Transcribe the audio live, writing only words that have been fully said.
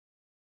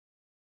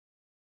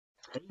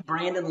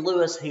Brandon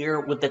Lewis here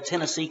with the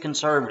Tennessee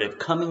Conservative,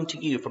 coming to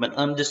you from an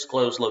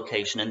undisclosed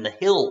location in the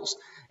hills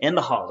and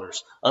the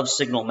hollers of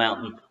Signal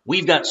Mountain.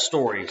 We've got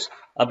stories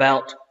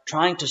about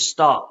trying to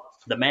stop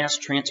the mass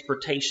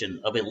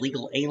transportation of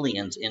illegal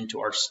aliens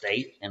into our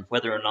state, and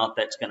whether or not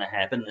that's going to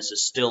happen. This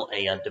is still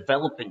a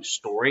developing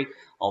story,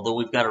 although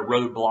we've got a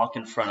roadblock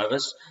in front of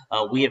us.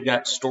 We have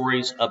got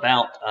stories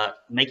about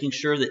making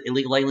sure that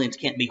illegal aliens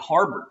can't be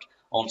harbored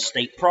on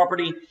state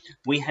property.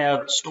 We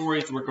have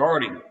stories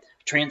regarding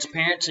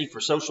transparency for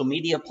social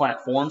media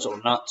platforms,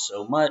 or not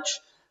so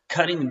much,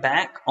 cutting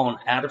back on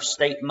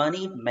out-of-state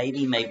money,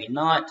 maybe, maybe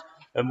not,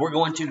 and we're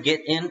going to get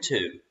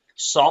into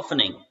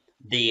softening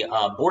the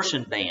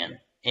abortion ban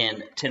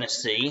in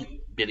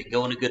Tennessee. Did it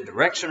go in a good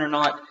direction or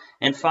not?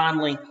 And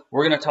finally,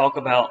 we're going to talk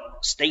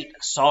about state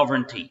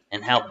sovereignty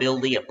and how Bill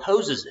Lee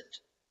opposes it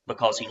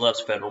because he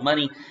loves federal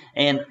money,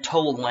 and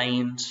toll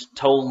lanes,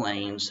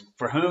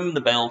 for whom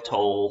the bell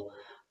toll,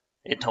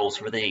 it tolls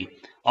for thee.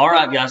 All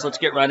right, guys, let's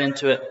get right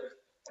into it.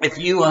 If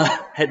you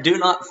do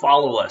not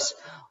follow us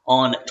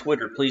on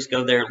Twitter, please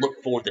go there.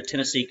 Look for the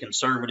Tennessee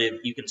Conservative.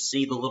 You can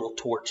see the little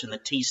torch in the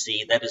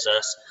TC. That is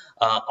us.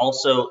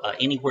 Also,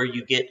 anywhere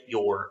you get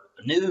your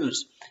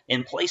news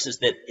in places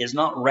that is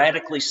not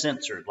radically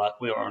censored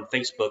like we are on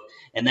Facebook,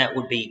 and that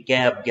would be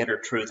Gab, Getter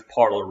Truth,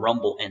 Parler,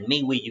 Rumble, and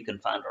MeWe. You can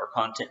find our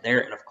content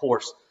there. And, of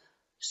course,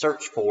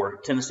 search for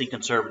Tennessee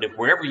Conservative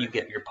wherever you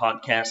get your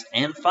podcast.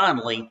 And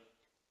finally,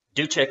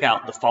 do check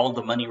out the Follow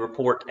the Money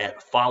Report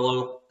at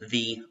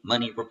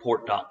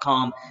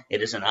followthemoneyreport.com.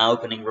 It is an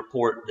eye-opening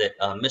report that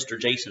Mr.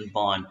 Jason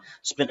Bond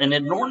spent an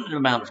inordinate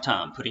amount of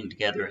time putting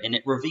together, and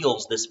it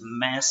reveals this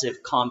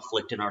massive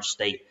conflict in our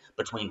state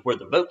between where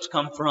the votes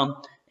come from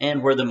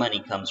and where the money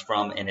comes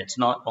from, and it's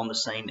not on the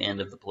same end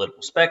of the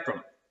political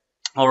spectrum.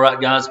 All right,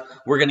 guys,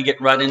 we're going to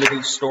get right into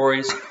these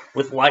stories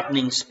with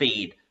lightning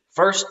speed.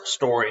 First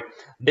story,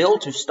 bill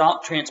to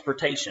stop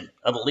transportation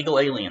of illegal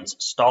aliens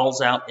stalls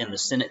out in the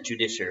Senate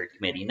Judiciary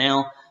Committee.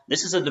 Now,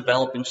 this is a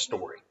developing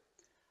story.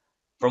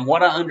 From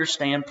what I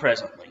understand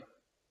presently,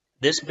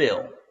 this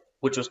bill,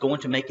 which was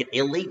going to make it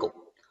illegal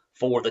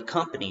for the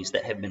companies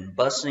that have been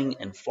busing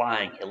and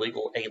flying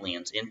illegal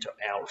aliens into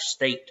our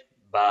state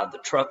by the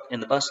truck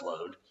and the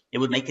busload, it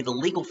would make it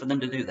illegal for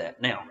them to do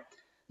that. Now,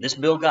 this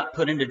bill got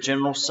put into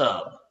general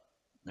sub.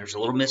 There's a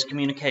little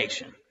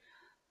miscommunication.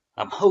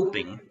 I'm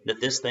hoping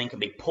that this thing can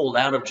be pulled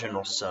out of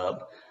general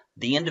sub.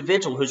 The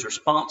individual who's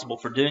responsible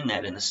for doing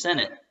that in the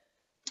Senate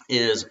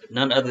is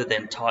none other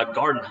than Todd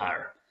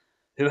Gardenhire,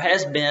 who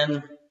has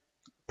been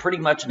pretty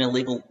much an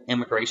illegal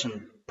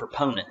immigration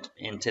proponent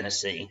in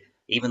Tennessee,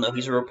 even though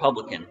he's a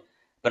Republican.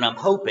 But I'm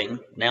hoping,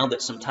 now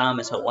that some time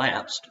has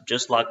elapsed,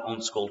 just like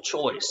on school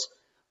choice,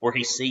 where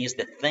he sees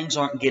that things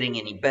aren't getting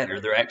any better,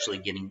 they're actually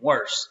getting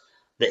worse,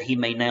 that he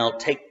may now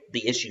take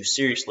the issue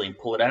seriously and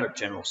pull it out of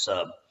general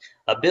sub.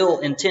 A bill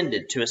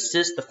intended to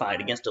assist the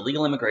fight against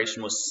illegal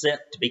immigration was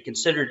set to be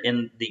considered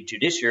in the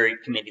Judiciary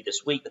Committee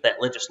this week, but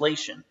that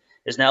legislation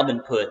has now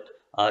been put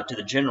to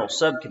the General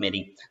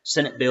Subcommittee.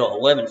 Senate Bill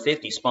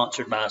 1150,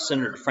 sponsored by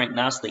Senator Frank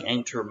Nicely,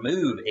 aimed to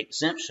remove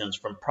exemptions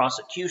from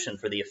prosecution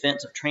for the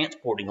offense of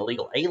transporting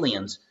illegal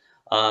aliens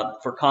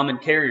for common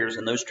carriers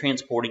and those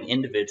transporting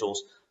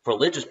individuals for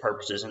religious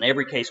purposes. In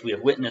every case we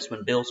have witnessed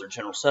when bills are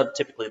General Sub,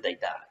 typically they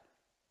die.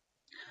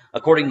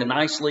 According to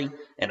Nicely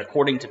and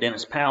according to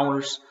Dennis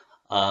Powers,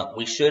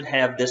 we should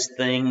have this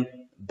thing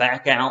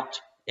back out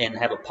and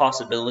have a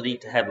possibility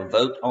to have a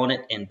vote on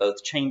it in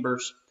both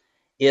chambers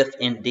if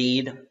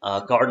indeed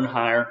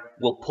Gardenhire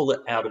will pull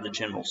it out of the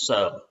general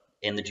sub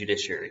in the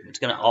judiciary. It's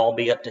going to all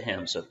be up to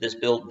him. So if this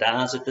bill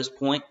dies at this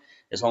point,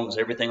 as long as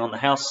everything on the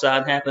House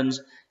side happens,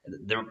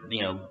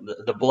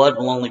 the blood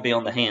will only be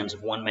on the hands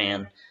of one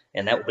man,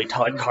 and that will be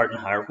Todd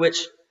Gardenhire,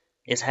 which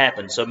it's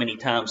happened so many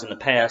times in the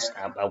past,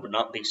 I would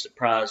not be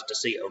surprised to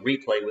see a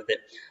replay with it.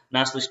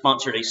 Nicely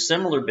sponsored a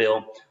similar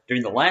bill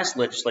during the last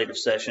legislative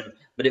session,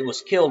 but it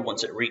was killed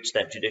once it reached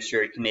that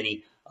Judiciary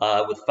Committee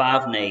with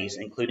 5 nays,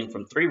 including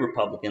from 3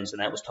 Republicans,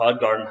 and that was Todd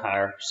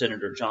Gardenhire,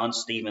 Senator John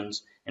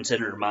Stevens, and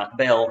Senator Mike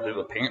Bell, who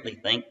apparently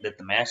think that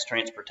the mass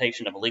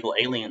transportation of illegal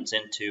aliens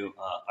into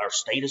our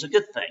state is a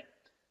good thing.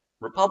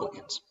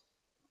 Republicans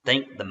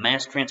think the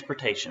mass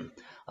transportation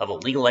of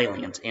illegal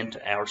aliens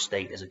into our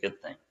state is a good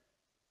thing.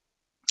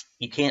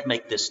 You can't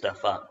make this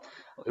stuff up.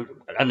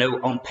 I know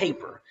on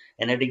paper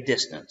and at a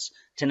distance,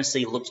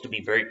 Tennessee looks to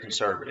be very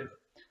conservative.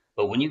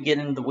 But when you get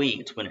into the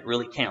weeds, when it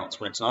really counts,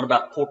 when it's not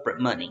about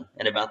corporate money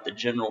and about the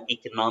general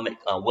economic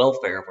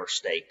welfare of our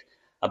state,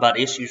 about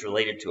issues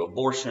related to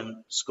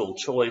abortion, school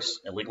choice,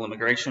 illegal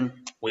immigration,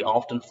 we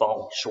often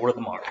fall short of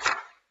the mark.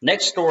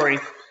 Next story,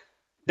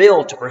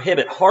 bill to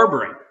prohibit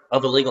harboring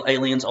of illegal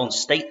aliens on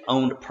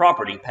state-owned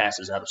property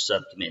passes out of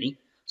subcommittee.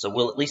 So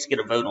we'll at least get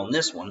a vote on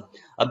this one.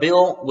 A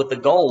bill with the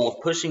goal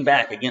of pushing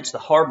back against the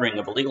harboring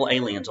of illegal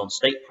aliens on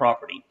state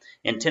property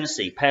in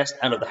Tennessee passed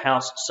out of the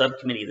House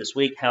subcommittee this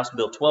week. House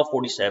Bill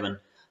 1247,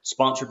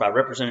 sponsored by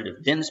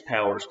Representative Dennis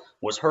Powers,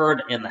 was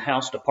heard in the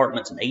House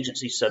Departments and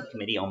Agencies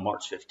Subcommittee on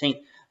March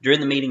 15th. During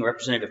the meeting,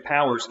 Representative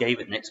Powers gave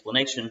an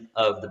explanation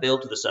of the bill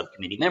to the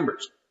subcommittee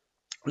members.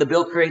 The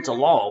bill creates a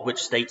law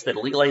which states that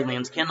illegal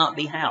aliens cannot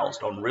be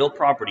housed on real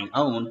property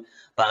owned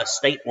by a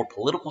state or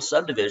political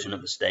subdivision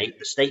of the state.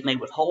 The state may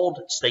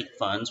withhold state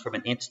funds from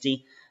an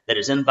entity that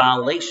is in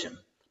violation,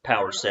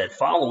 Powers said.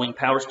 Following,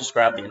 Powers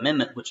described the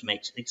amendment which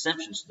makes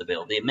exemptions to the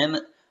bill. The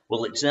amendment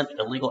will exempt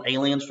illegal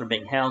aliens from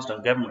being housed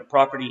on government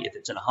property if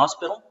it's in a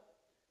hospital,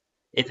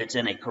 if it's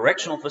in a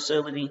correctional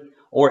facility,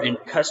 or in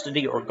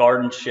custody or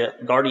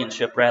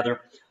guardianship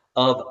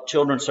of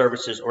children's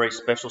services or a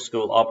special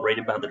school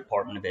operated by the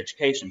Department of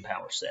Education,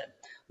 Powers said.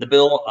 The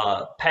bill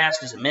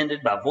passed as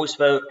amended by voice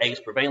vote, ayes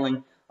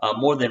prevailing.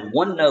 More than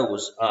one no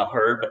was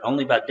heard, but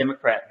only by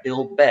Democrat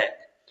Bill Beck,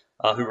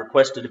 who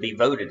requested to be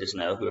voted as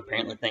no, who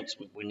apparently thinks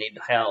we need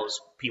to house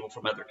people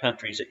from other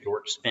countries at your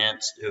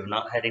expense who have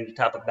not had any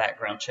type of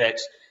background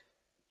checks,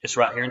 just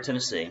right here in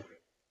Tennessee.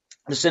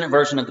 The Senate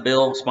version of the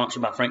bill,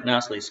 sponsored by Frank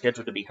Nicely, is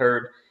scheduled to be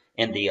heard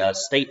in the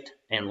State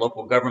and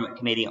Local Government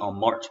Committee on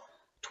March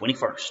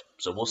 21st.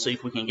 So we'll see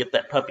if we can get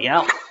that puppy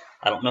out.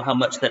 I don't know how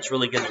much that's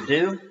really going to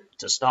do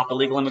to stop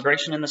illegal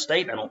immigration in the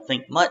state. I don't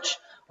think much.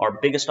 Our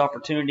biggest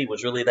opportunity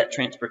was really that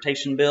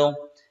transportation bill.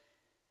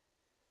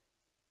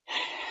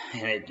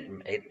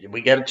 And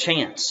we got a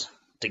chance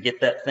to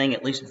get that thing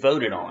at least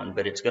voted on,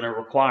 but it's going to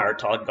require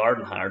Todd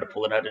Gardenhire to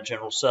pull it out of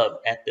general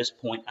sub at this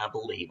point, I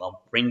believe.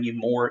 I'll bring you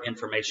more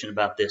information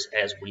about this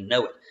as we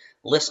know it.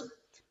 Listen,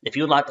 if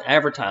you would like to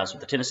advertise with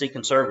the Tennessee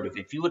Conservative,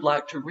 if you would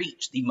like to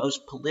reach the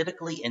most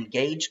politically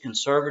engaged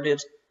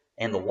conservatives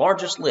and the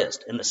largest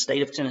list in the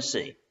state of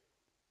Tennessee,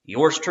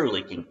 yours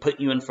truly can put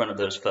you in front of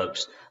those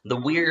folks, the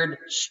weird,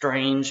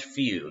 strange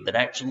few that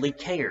actually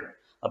care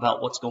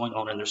about what's going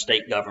on in their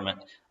state government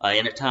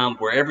in a time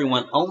where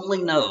everyone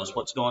only knows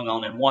what's going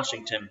on in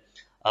Washington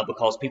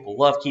because people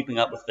love keeping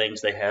up with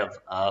things they have,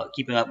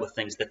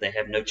 that they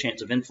have no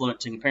chance of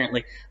influencing.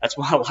 Apparently, that's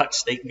why I like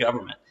state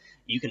government.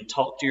 You can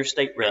talk to your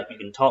state rep, you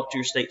can talk to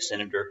your state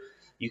senator,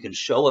 you can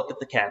show up at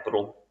the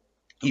Capitol,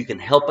 you can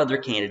help other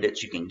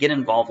candidates, you can get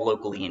involved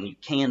locally, and you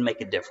can make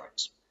a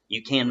difference.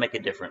 You can make a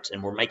difference,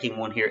 and we're making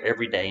one here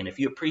every day. And if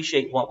you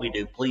appreciate what we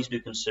do, please do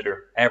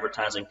consider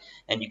advertising,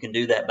 and you can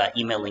do that by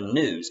emailing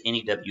news,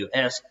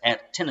 N-E-W-S,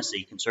 at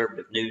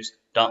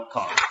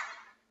TennesseeConservativeNews.com.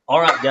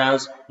 All right,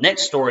 guys,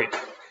 next story.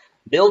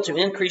 Bill to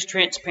increase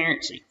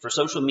transparency for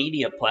social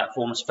media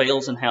platforms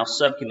fails in House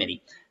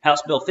Subcommittee.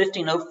 House Bill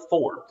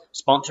 1504,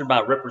 sponsored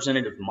by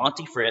Representative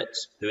Monty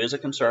Fritz, who is a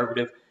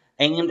conservative,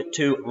 aimed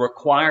to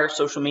require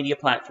social media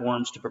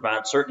platforms to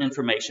provide certain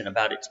information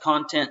about its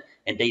content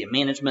and data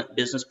management,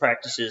 business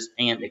practices,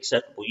 and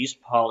acceptable use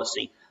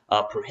policy,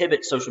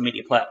 prohibits social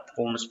media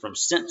platforms from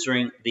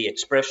censoring the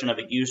expression of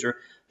a user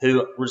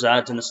who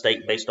resides in the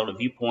state based on a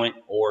viewpoint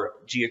or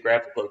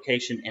geographic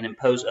location, and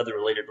impose other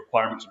related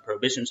requirements and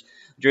prohibitions.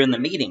 During the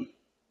meeting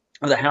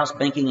of the House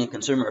Banking and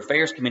Consumer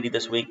Affairs Committee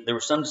this week, there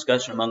was some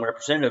discussion among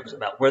representatives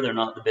about whether or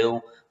not the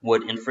bill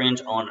would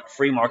infringe on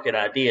free market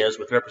ideas,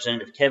 with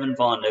Representative Kevin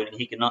Vaughn noting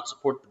he could not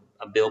support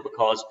the bill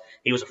because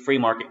he was a free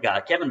market guy.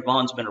 Kevin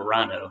Vaughn's been a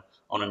rhino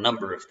on a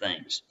number of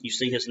things. You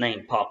see his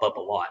name pop up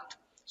a lot.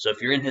 So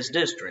if you're in his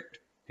district,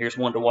 here's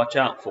one to watch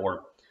out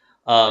for.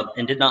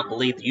 And did not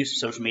believe the use of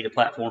social media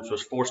platforms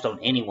was forced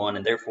on anyone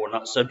and therefore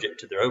not subject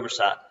to their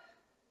oversight.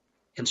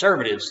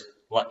 Conservatives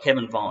like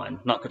Kevin Vaughn,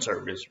 not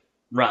conservatives,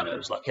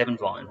 rhinos like Kevin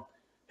Vaughn,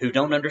 who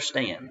don't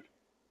understand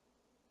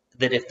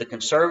that if the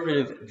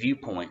conservative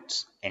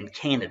viewpoints and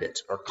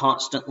candidates are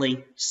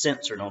constantly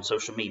censored on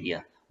social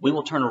media, we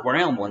will turn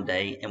around one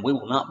day and we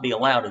will not be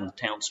allowed in the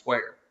town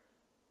square.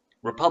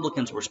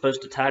 Republicans were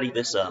supposed to tidy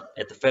this up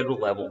at the federal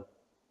level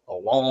a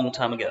long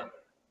time ago,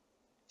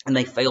 and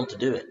they failed to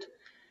do it.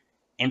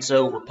 And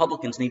so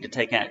Republicans need to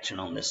take action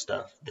on this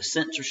stuff. The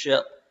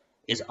censorship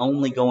is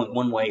only going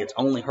one way. It's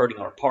only hurting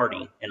our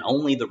party, and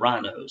only the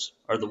rhinos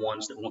are the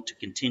ones that want to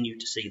continue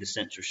to see the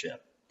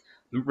censorship.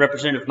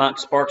 Representative Mike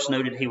Sparks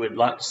noted he would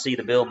like to see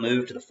the bill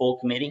move to the full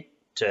committee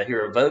to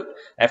hear a vote.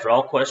 After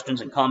all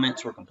questions and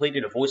comments were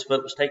completed, a voice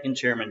vote was taken.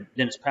 Chairman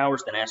Dennis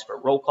Powers then asked for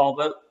a roll call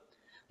vote.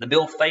 The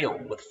bill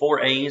failed with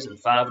 4 ayes and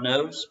 5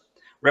 noes.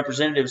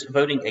 Representatives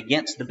voting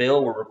against the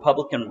bill were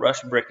Republican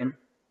Rush Bricken,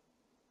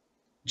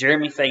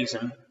 Jeremy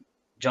Faison,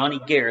 Johnny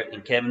Garrett,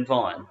 and Kevin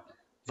Vaughn.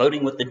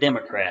 Voting with the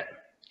Democrat,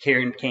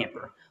 Karen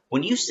Camper.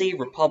 When you see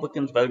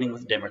Republicans voting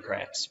with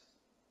Democrats,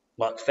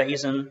 like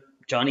Faison,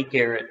 Johnny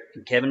Garrett,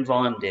 and Kevin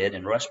Vaughn did,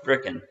 and Rush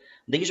Bricken,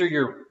 these are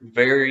your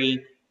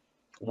very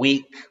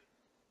weak,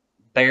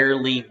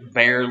 barely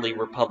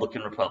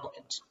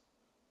Republicans.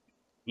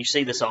 You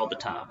see this all the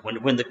time.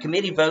 When the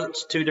committee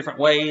votes 2 different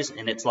ways,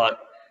 and it's like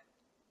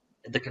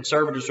the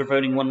conservatives are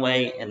voting one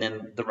way, and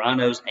then the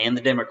rhinos and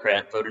the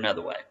Democrat vote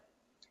another way.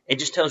 It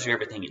just tells you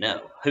everything you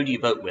know. Who do you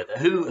vote with?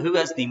 Who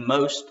has the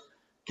most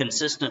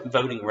consistent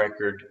voting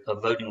record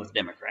of voting with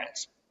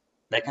Democrats?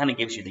 That kind of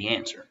gives you the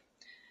answer.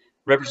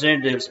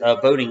 Representatives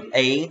voting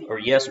A or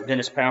yes are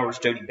Dennis Powers,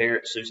 Jody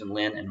Barrett, Susan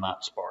Lynn, and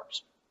Mike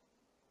Sparks.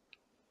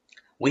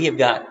 We have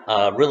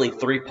got really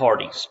 3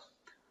 parties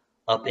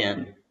up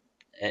in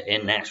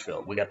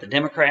Nashville. We got the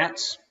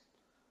Democrats,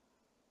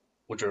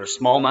 which are a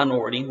small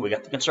minority. We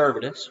got the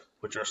conservatives,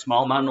 which are a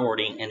small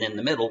minority. And in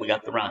the middle, we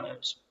got the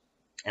rhinos.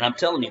 And I'm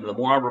telling you, the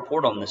more I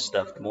report on this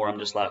stuff, the more I'm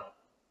just like,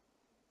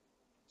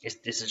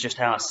 this is just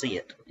how I see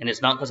it. And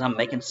it's not because I'm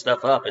making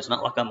stuff up. It's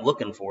not like I'm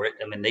looking for it.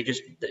 I mean,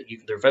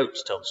 their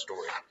votes tell the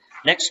story.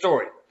 Next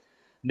story.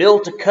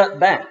 Bill to cut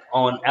back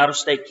on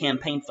out-of-state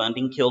campaign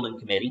funding killed in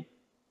committee.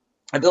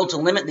 A bill to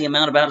limit the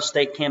amount of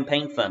out-of-state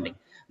campaign funding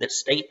that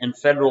state and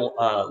federal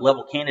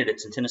level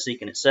candidates in Tennessee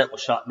can accept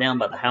was shot down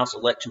by the House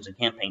Elections and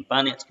Campaign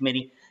Finance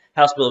Committee.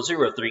 House Bill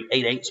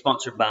 0388,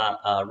 sponsored by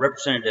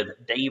Representative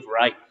Dave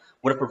Wright,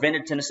 would have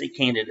prevented Tennessee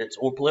candidates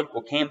or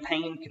political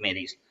campaign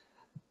committees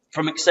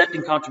from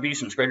accepting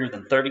contributions greater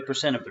than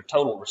 30% of their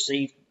total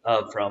received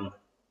from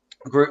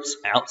groups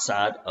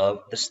outside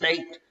of the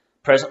state.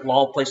 Present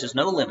law places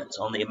no limits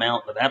on the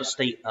amount of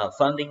out-of-state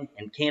funding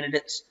and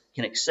candidates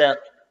can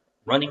accept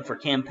running for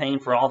campaign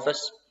for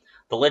office.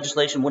 The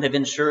legislation would have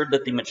ensured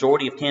that the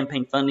majority of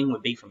campaign funding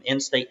would be from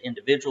in-state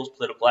individuals,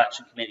 political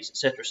action committees,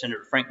 etc.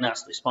 Senator Frank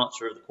Nicely,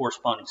 sponsor of the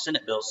corresponding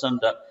Senate bill,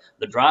 summed up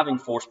the driving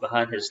force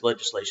behind his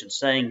legislation,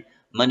 saying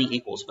money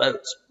equals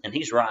votes. And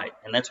he's right.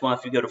 And that's why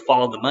if you go to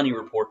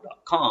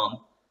followthemoneyreport.com,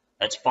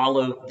 that's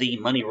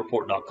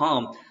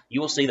followthemoneyreport.com, you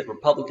will see that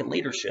Republican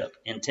leadership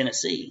in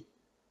Tennessee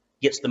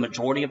gets the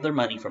majority of their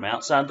money from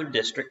outside their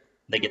district.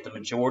 They get the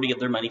majority of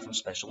their money from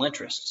special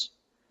interests.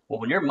 Well,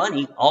 when your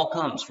money all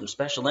comes from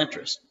special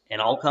interests and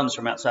all comes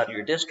from outside of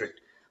your district,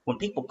 when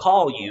people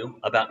call you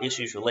about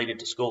issues related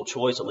to school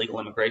choice, illegal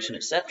immigration,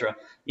 etc.,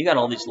 you got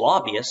all these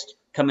lobbyists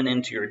coming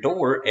into your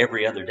door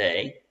every other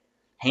day,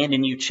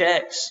 handing you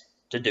checks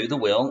to do the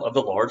will of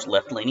the large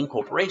left-leaning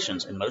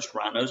corporations, and most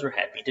rhinos are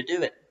happy to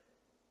do it.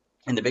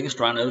 And the biggest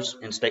rhinos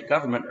in state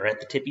government are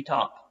at the tippy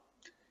top.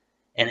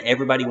 And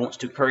everybody wants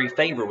to curry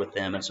favor with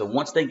them. And so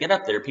once they get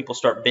up there, people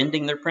start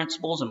bending their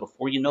principles, and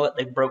before you know it,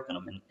 they've broken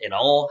them. And it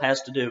all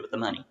has to do with the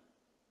money,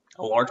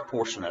 a large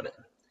portion of it.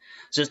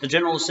 Since the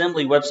General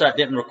Assembly website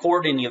didn't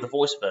record any of the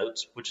voice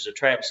votes, which is a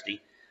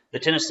travesty, the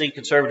Tennessee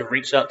Conservative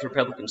reached out to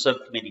Republican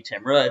Subcommittee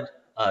Tim Rudd,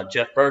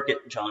 Jeff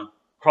Burkett, John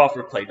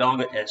Crawford, Clay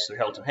Doggett, Esther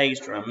Helton Hayes,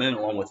 Jerome Moon,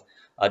 along with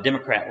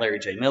Democrat Larry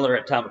J. Miller.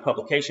 At time of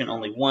publication,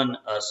 only one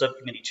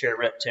subcommittee chair,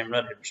 Rep. Tim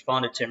Rudd, had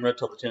responded. Tim Rudd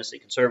told the Tennessee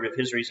Conservative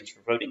his reasons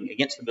for voting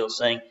against the bill,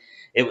 saying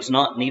it was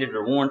not needed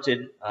or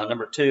warranted.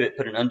 Number two, it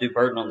put an undue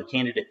burden on the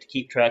candidate to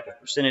keep track of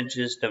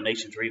percentages.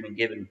 Donations were even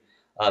given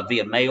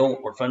via mail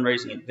or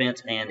fundraising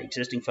events, and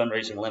existing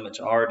fundraising limits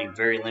are already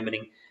very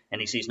limiting,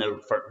 and he sees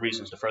no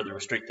reasons to further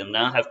restrict them.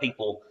 Now, I have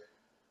people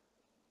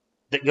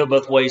that go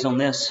both ways on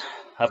this.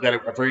 I've got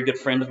a very good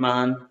friend of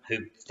mine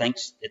who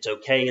thinks it's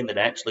okay and that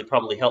actually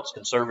probably helps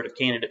conservative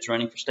candidates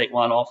running for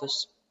statewide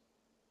office.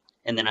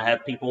 And then I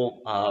have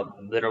people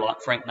that are like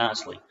Frank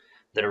Nicely,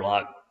 that are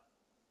like,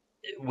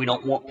 we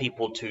don't want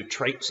people to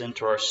traipse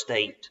into our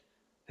state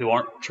who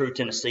aren't true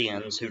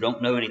Tennesseans, who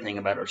don't know anything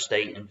about our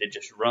state, and to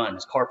just run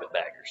as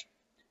carpetbaggers.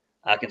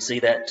 I can see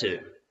that too.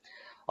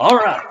 All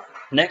right,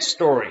 next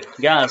story.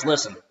 Guys,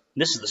 listen,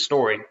 this is the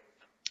story.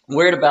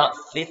 We're at about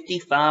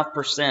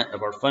 55%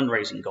 of our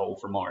fundraising goal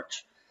for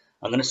March.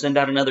 I'm going to send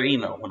out another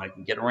email when I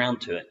can get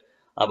around to it.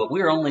 But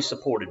we're only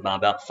supported by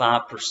about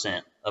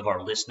 5% of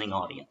our listening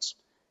audience,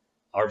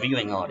 our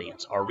viewing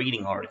audience, our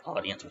reading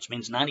audience, which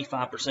means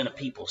 95% of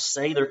people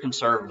say they're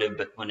conservative,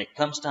 but when it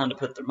comes time to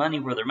put their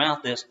money where their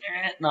mouth is,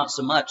 not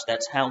so much.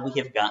 That's how we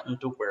have gotten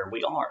to where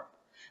we are.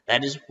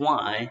 That is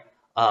why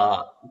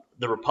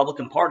the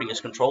Republican Party is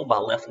controlled by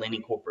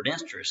left-leaning corporate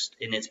interests,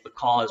 and it's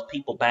because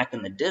people back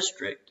in the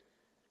district,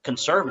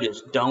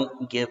 conservatives,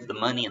 don't give the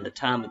money and the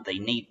time that they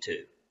need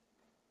to.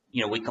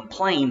 You know, we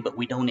complain, but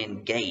we don't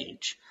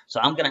engage. So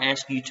I'm going to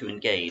ask you to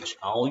engage.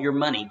 All your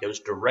money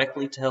goes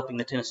directly to helping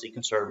the Tennessee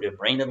Conservative.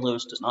 Brandon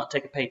Lewis does not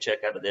take a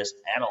paycheck out of this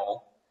at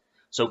all.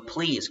 So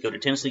please go to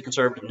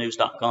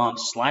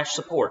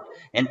TennesseeConservativeNews.com/support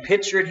and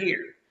picture it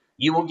here.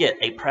 You will get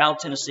a Proud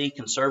Tennessee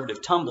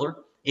Conservative tumbler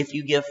if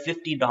you give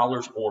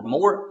 $50 or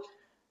more.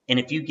 And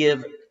if you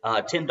give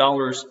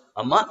 $10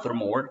 a month or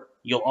more,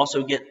 you'll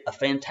also get a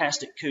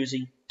fantastic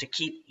koozie to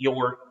keep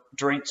your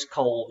drinks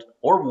cold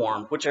or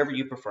warm, whichever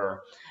you prefer.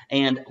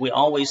 And we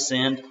always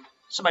send,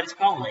 somebody's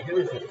calling me. Who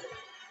is it?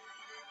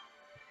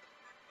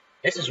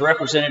 This is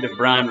Representative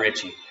Brian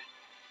Ritchie.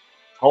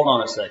 Hold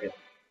on a second.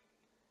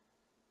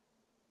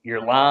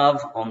 You're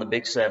live on the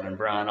Big 7,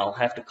 Brian. I'll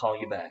have to call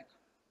you back.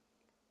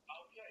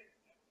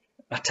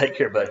 Okay. Take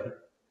care, buddy.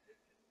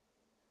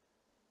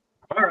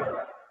 All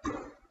right.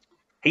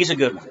 He's a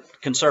good one,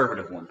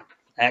 conservative one.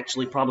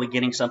 Actually probably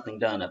getting something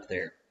done up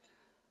there.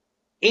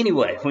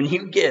 Anyway, when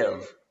you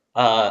give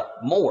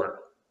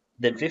more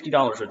than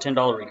 $50 or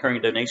 $10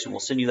 recurring donation, we'll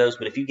send you those.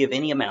 But if you give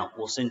any amount,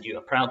 we'll send you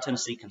a Proud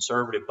Tennessee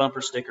Conservative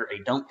bumper sticker, a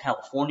Don't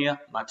California,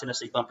 My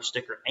Tennessee bumper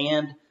sticker,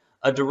 and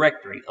a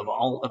directory of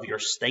all of your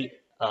state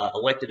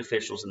elected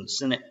officials in the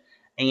Senate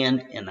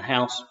and in the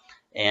House.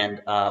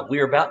 And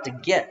we are about to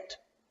get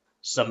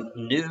some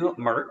new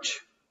merch.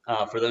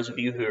 For those of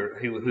you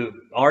who've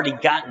already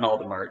gotten all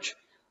the merch,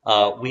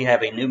 we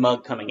have a new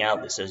mug coming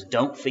out that says,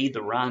 "Don't Feed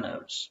the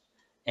Rhinos,"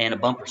 and a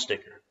bumper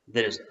sticker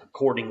that is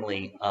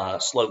accordingly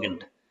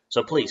sloganed.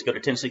 So please go to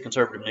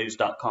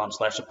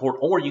TennesseeConservativeNews.com/support,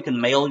 or you can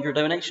mail your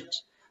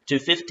donations to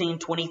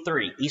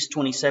 1523 East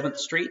 27th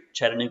Street,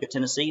 Chattanooga,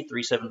 Tennessee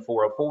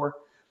 37404.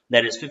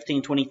 That is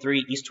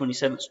 1523 East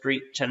 27th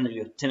Street,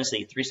 Chattanooga,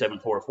 Tennessee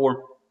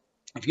 37404.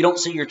 If you don't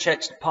see your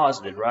checks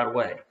deposited right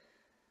away,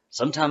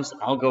 sometimes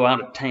I'll go out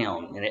of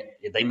town and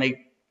they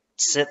may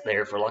sit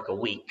there for like a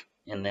week,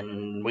 and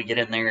then we get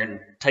in there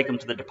and take them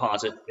to the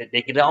deposit.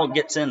 It all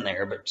gets in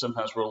there, but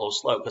sometimes we're a little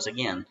slow because,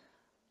 again,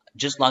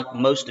 just like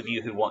most of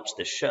you who watch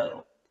this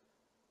show,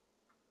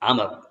 I'm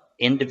an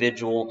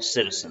individual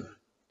citizen.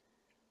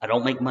 I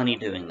don't make money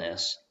doing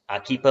this. I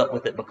keep up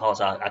with it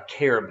because I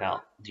care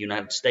about the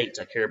United States.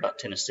 I care about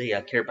Tennessee. I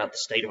care about the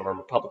state of our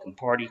Republican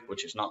Party,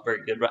 which is not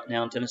very good right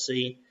now in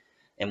Tennessee,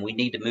 and we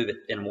need to move it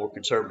in a more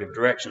conservative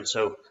direction.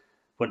 So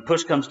when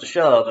push comes to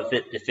shove,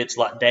 if it's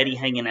like daddy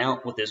hanging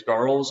out with his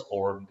girls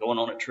or going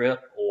on a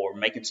trip or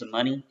making some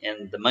money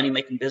in the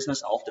money-making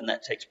business, often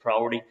that takes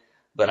priority.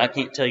 But I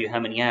can't tell you how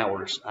many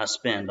hours I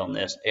spend on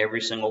this every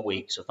single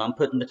week. So if I'm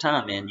putting the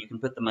time in, you can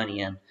put the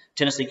money in.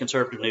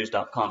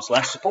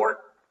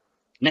 TennesseeConservativeNews.com/support.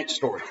 Next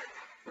story.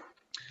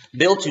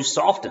 Bill to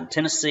soften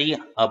Tennessee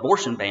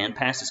abortion ban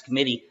passes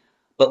committee,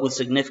 but with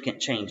significant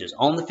changes.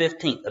 On the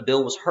 15th, a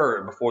bill was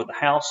heard before the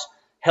House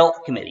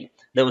Health Committee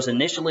that was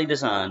initially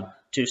designed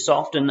to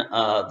soften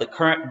the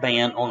current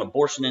ban on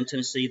abortion in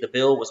Tennessee. The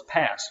bill was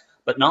passed,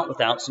 but not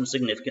without some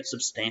significant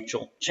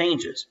substantial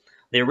changes.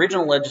 The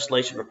original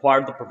legislation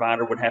required the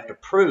provider would have to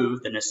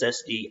prove the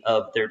necessity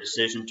of their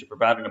decision to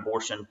provide an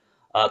abortion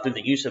through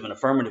the use of an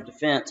affirmative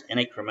defense in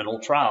a criminal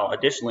trial.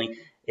 Additionally,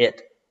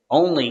 it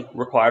only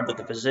required that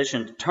the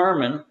physician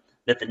determine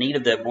that the need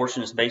of the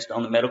abortion is based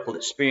on the medical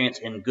experience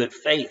in good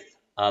faith.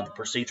 The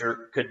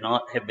procedure could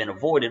not have been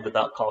avoided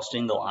without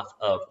costing the life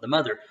of the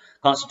mother.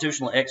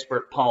 Constitutional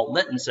expert Paul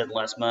Linton said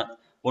last month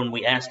when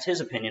we asked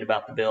his opinion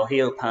about the bill,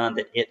 he opined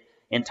that it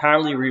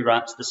entirely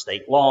rewrites the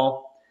state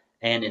law,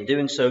 and in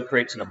doing so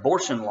creates an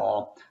abortion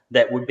law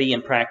that would be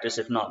in practice,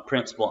 if not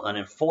principle,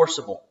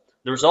 unenforceable.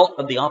 The result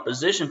of the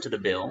opposition to the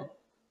bill,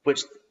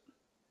 which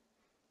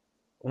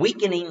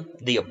weakening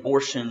the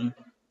abortion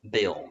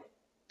bill,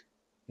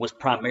 was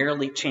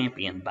primarily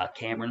championed by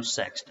Cameron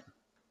Sexton.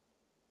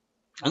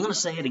 I'm going to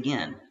say it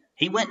again.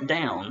 He went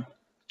down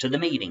to the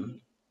meeting,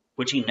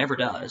 which he never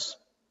does,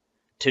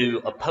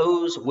 to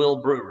oppose Will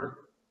Brewer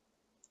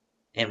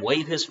and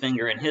wave his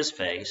finger in his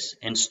face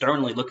and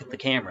sternly look at the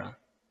camera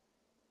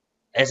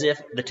as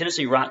if the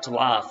Tennessee right to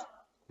life,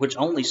 which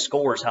only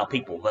scores how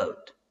people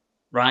vote,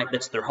 right?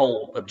 That's their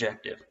whole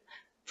objective.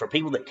 For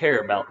people that care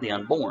about the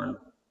unborn,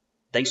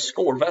 they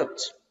score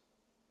votes.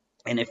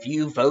 And if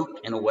you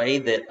vote in a way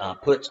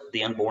that puts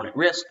the unborn at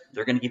risk,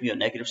 they're going to give you a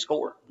negative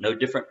score. No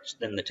different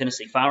than the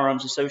Tennessee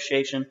Firearms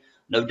Association,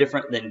 no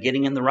different than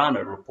getting in the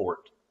Rhino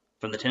report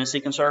from the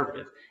Tennessee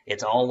Conservative.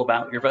 It's all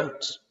about your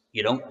votes.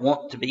 You don't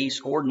want to be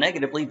scored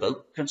negatively,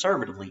 vote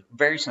conservatively.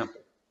 Very simple.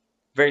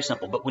 Very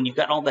simple. But when you've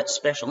got all that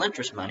special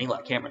interest money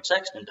like Cameron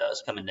Sexton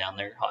does coming down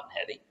there hot and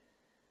heavy,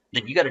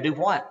 then you got to do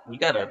what? You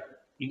got to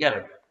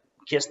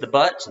kiss the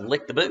butts and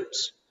lick the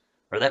boots,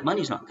 or that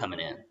money's not coming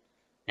in.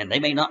 And they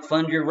may not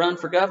fund your run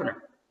for governor.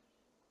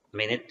 I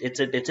mean, it's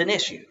an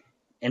issue.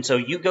 And so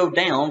you go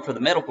down for the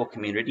medical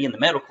community and the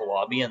medical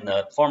lobby and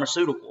the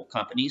pharmaceutical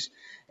companies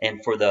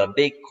and for the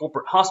big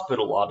corporate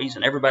hospital lobbies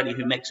and everybody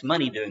who makes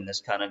money doing this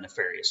kind of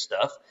nefarious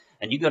stuff,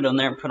 and you go down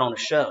there and put on a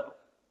show.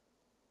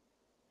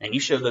 And you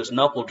show those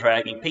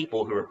knuckle-dragging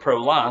people who are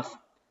pro-life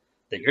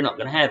that you're not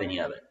going to have any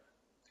of it.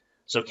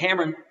 So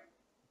Cameron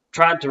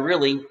tried to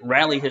really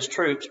rally his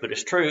troops, but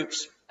his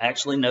troops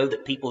actually know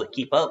that people that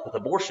keep up with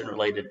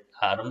abortion-related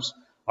items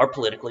are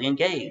politically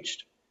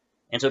engaged.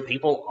 And so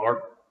people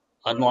are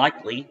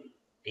unlikely,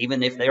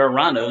 even if they are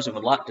rhinos and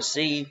would like to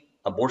see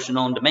abortion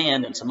on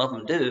demand, and some of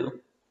them do,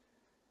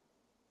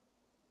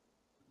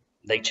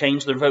 they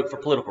change their vote for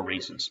political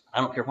reasons.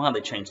 I don't care why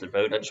they change their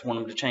vote. I just want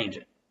them to change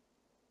it.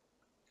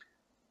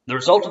 The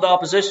result of the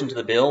opposition to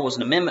the bill was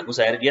an amendment was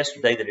added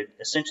yesterday that it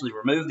essentially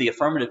removed the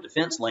affirmative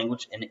defense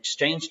language and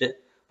exchanged it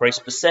for a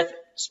specific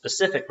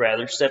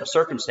set of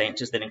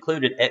circumstances that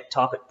included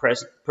ectopic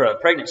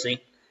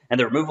pregnancy and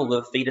the removal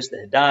of a fetus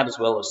that had died, as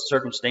well as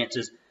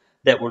circumstances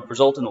that would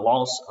result in the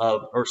loss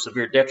of or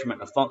severe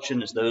detriment of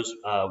function, as those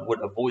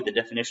would avoid the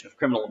definition of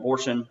criminal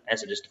abortion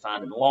as it is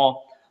defined in the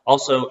law.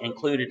 Also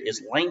included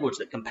is language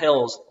that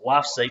compels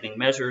life-saving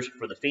measures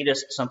for the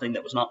fetus, something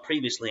that was not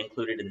previously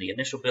included in the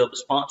initial bill. The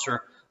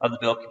sponsor of the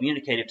bill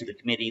communicated to the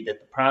committee that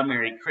the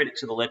primary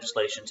critics of the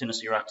legislation,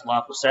 Tennessee Right to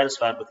Life, was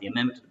satisfied with the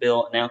amendment to the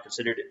bill and now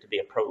considered it to be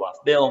a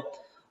pro-life bill.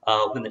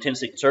 When the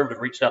Tennessee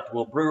Conservative reached out to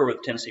Will Brewer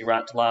with Tennessee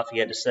Right to Life, he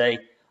had to say,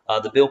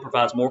 the bill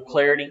provides more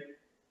clarity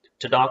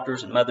to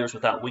doctors and mothers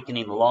without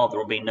weakening the law. There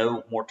will be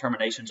no more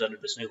terminations under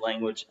this new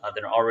language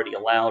than are already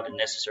allowed and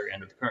necessary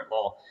under the current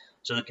law.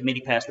 So the committee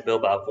passed the bill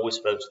by a voice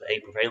vote to the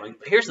 8 prevailing.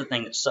 But here's the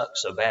thing that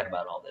sucks so bad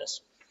about all this.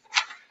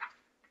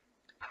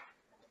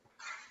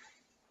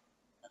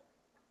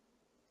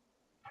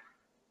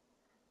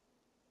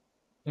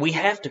 We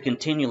have to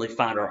continually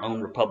find our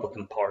own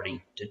Republican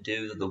Party to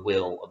do the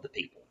will of the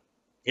people.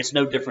 It's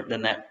no different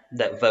than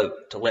that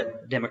vote to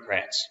let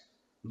Democrats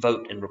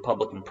vote in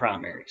Republican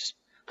primaries.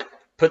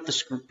 Put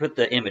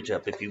the image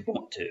up if you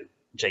want to,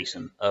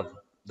 Jason, of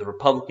the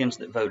Republicans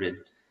that voted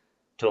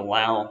to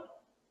allow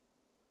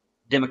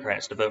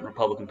Democrats to vote in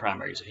Republican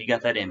primaries. If you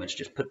got that image,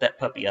 just put that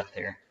puppy up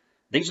there.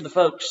 These are the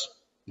folks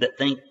that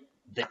think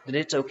that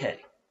it's okay.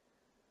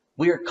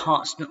 We are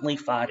constantly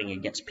fighting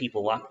against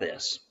people like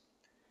this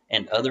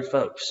and other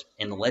folks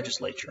in the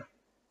legislature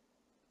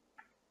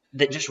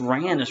that just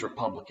ran as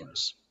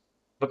Republicans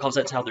because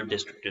that's how their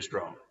district is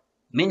drawn.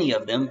 Many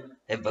of them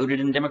have voted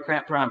in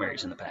Democrat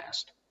primaries in the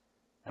past.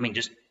 I mean,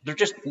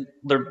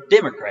 they're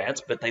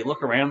Democrats, but they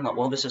look around like,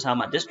 well, this is how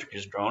my district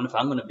is drawn. If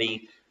I'm going to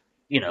be,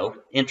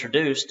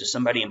 introduced to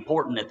somebody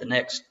important at the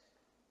next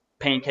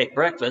pancake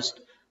breakfast,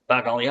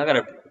 by golly, I got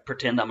to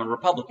pretend I'm a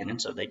Republican,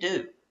 and so they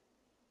do.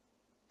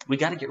 We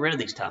got to get rid of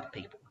these type of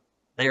people.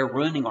 They are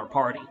ruining our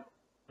party.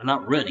 They're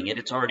not ruining it;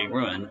 it's already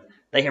ruined.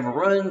 They have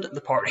ruined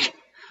the party.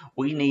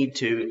 We need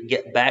to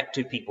get back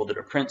to people that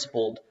are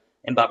principled,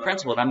 and by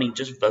principled, I mean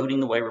just voting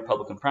the way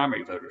Republican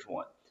primary voters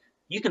want.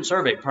 You can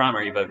survey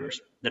primary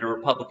voters that are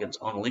Republicans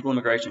on legal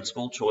immigration,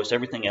 school choice,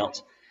 everything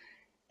else,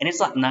 and it's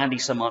like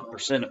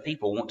 90-some-odd% of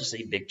people want to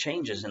see big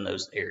changes in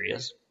those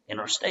areas in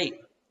our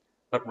state.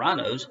 But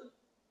rhinos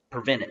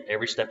prevent it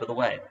every step of the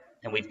way,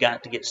 and we've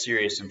got to get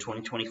serious in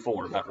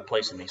 2024 about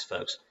replacing these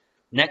folks.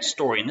 Next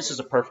story, and this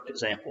is a perfect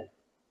example.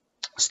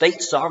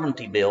 State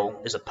sovereignty bill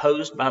is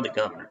opposed by the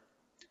governor.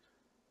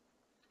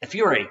 If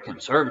you're a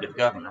conservative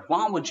governor,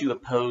 why would you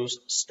oppose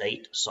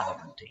state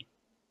sovereignty?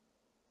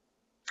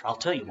 I'll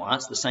tell you why.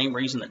 It's the same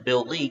reason that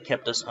Bill Lee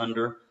kept us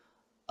under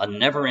a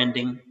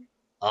never-ending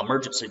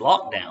emergency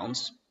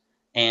lockdowns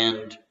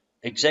and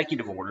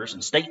executive orders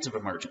and states of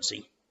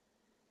emergency,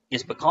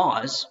 is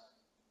because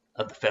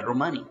of the federal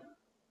money.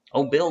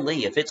 Oh, Bill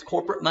Lee, if it's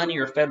corporate money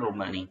or federal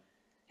money,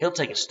 he'll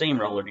take a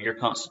steamroller to your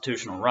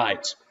constitutional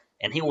rights,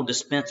 and he will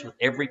dispense with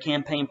every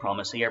campaign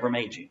promise he ever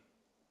made you.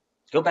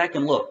 Go back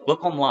and look.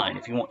 Look online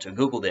if you want to.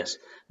 Google this.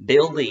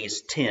 Bill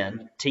Lee's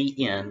 10,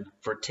 T-N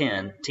for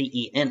 10,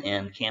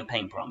 T-E-N-N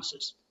campaign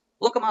promises.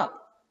 Look them up.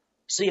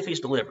 See if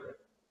he's delivered.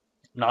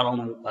 Not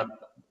on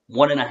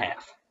one and a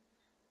half.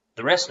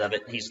 The rest of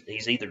it,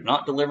 he's either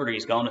not delivered or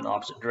he's gone in the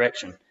opposite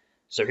direction.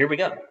 So here we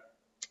go.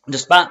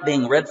 Despite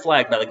being red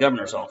flagged by the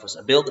governor's office,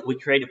 a bill that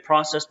would create a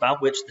process by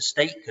which the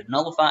state could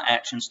nullify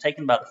actions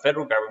taken by the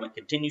federal government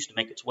continues to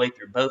make its way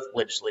through both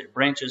legislative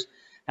branches.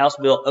 House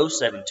Bill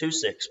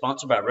 0726,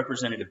 sponsored by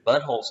Representative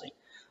Bud Halsey,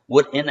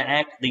 would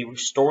enact the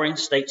Restoring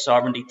State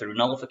Sovereignty Through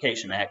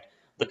Nullification Act.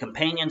 The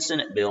companion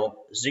Senate Bill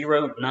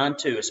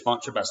 092 is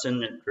sponsored by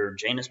Senator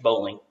Janice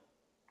Bowling,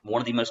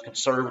 one of the most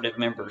conservative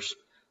members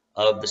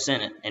of the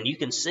Senate. And you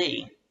can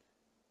see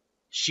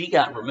she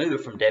got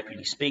removed from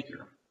Deputy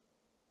Speaker.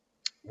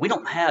 We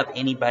don't have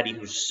anybody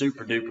who's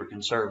super duper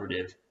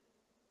conservative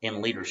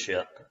in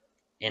leadership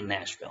in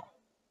Nashville,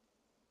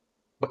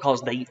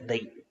 because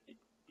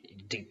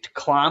to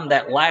climb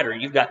that ladder,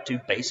 you've got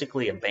to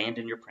basically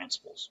abandon your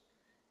principles,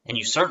 and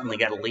you certainly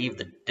got to leave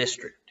the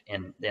district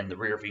in the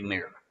rearview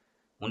mirror.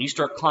 When you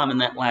start climbing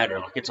that ladder,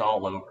 like, it's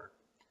all over.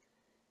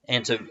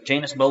 And so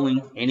Janice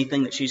Bowling,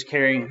 anything that she's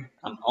carrying,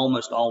 I'm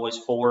almost always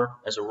for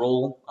as a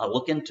rule. I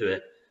look into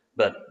it,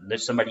 but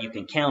there's somebody you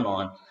can count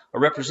on. A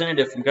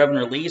representative from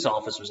Governor Lee's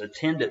office was in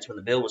attendance when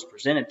the bill was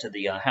presented to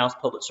the House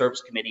Public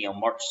Service Committee on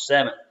March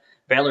 7th.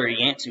 Valerie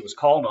Yancey was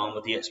called on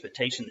with the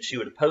expectation that she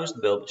would oppose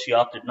the bill, but she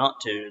opted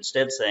not to,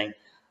 instead saying,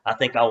 "I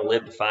think I will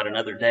live to fight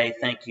another day.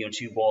 Thank you." And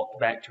she walked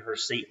back to her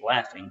seat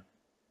laughing.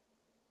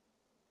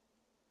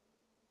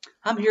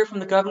 I'm here from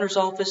the governor's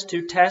office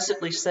to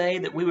tacitly say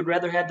that we would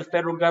rather have the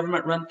federal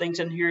government run things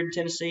in here in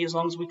Tennessee as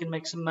long as we can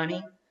make some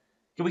money.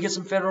 Can we get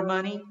some federal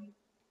money?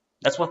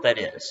 That's what that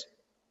is.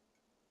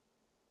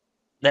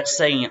 That's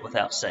saying it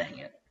without saying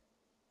it.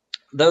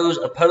 Those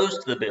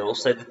opposed to the bill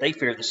said that they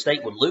fear the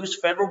state would lose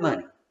federal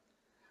money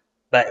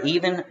by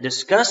even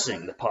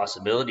discussing the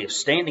possibility of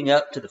standing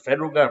up to the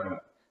federal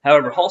government.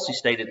 However, Halsey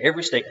stated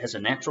every state has a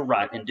natural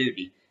right and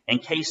duty in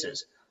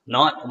cases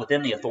not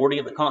within the authority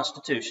of the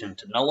Constitution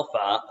to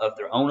nullify of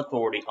their own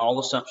authority all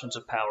assumptions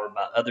of power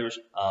by others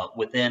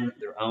within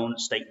their own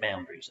state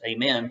boundaries.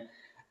 Amen.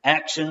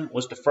 Action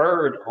was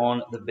deferred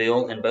on the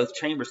bill in both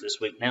chambers this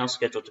week, now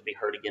scheduled to be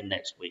heard again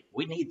next week.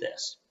 We need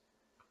this.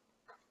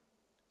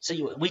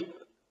 See,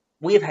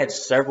 we have had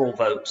several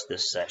votes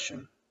this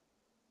session.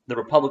 The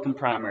Republican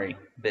primary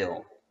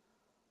bill,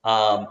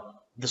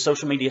 the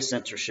social media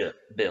censorship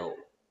bill,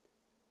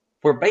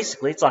 where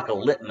basically it's like a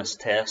litmus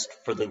test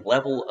for the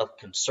level of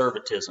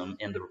conservatism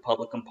in the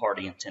Republican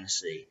Party in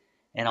Tennessee.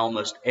 And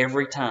almost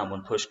every time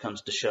when push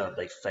comes to shove,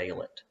 they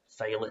fail it,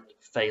 fail it,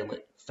 fail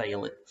it,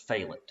 fail it,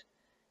 fail it.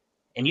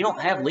 And you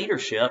don't have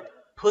leadership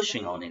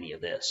pushing on any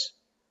of this.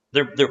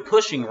 They're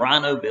pushing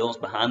rhino bills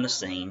behind the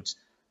scenes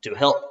to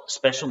help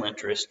special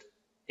interests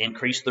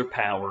increase their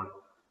power,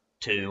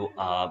 to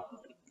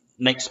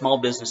make small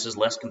businesses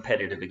less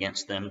competitive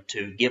against them,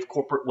 to give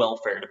corporate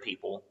welfare to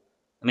people.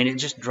 I mean, it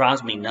just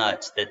drives me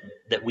nuts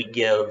that we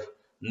give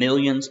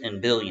millions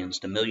and billions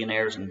to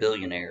millionaires and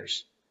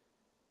billionaires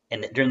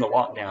and that during the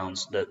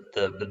lockdowns,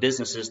 the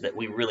businesses that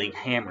we really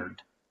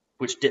hammered,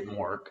 which didn't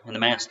work, and the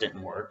masks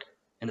didn't work,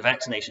 and the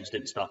vaccinations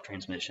didn't stop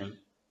transmission,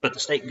 but the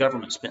state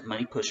government spent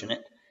money pushing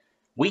it.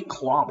 We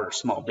clobber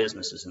small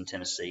businesses in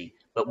Tennessee,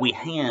 but we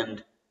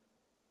hand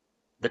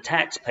the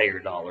taxpayer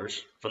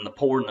dollars from the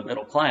poor and the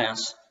middle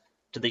class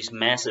to these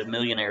massive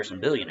millionaires and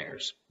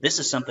billionaires. This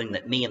is something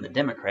that me and the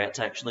Democrats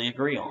actually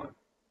agree on.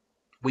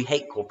 We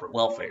hate corporate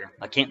welfare.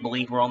 I can't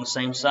believe we're on the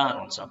same side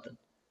on something.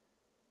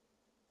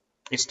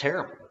 It's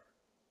terrible.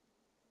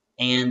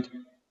 And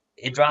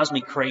it drives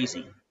me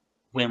crazy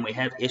when we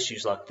have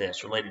issues like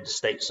this related to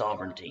state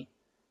sovereignty,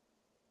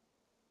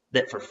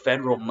 that for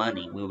federal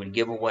money we would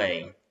give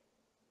away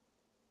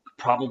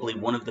probably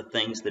one of the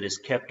things that has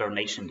kept our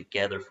nation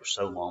together for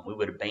so long. We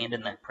would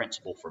abandon that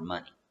principle for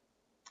money.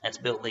 That's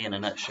Bill Lee in a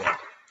nutshell.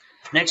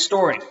 Next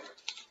story.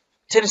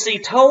 Tennessee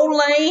toll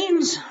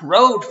lanes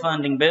road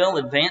funding bill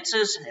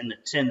advances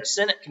in the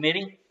Senate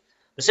committee.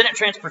 The Senate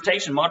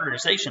Transportation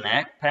Modernization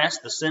Act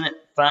passed the Senate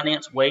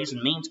Finance Ways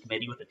and Means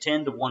Committee with a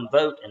 10-1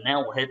 vote, and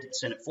now will head to the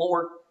Senate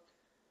floor.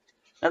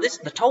 Now,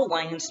 the toll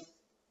lanes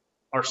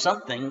are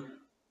something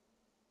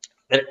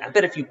that I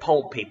bet if you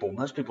poll people,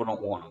 most people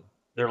don't want them.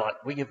 They're like,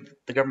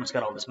 the government's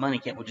got all this money,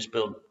 can't we just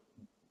build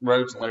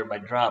roads and let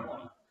everybody drive on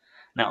them?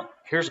 Now,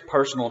 here's a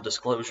personal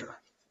disclosure.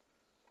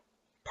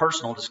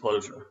 Personal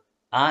disclosure.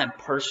 I am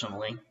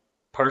personally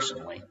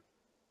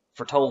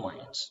for toll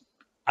lanes.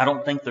 I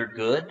don't think they're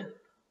good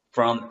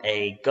from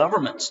a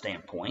government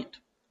standpoint,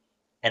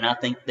 and I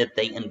think that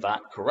they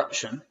invite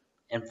corruption,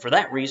 and for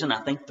that reason,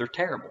 I think they're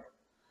terrible.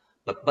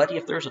 But, buddy,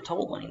 if there's a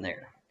toll lane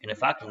there, and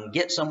if I can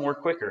get somewhere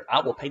quicker,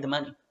 I will pay the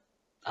money.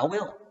 I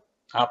will.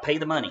 I'll pay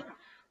the money.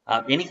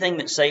 Anything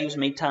that saves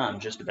me time,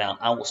 just about,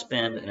 I will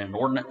spend an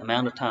inordinate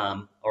amount of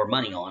time or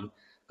money on,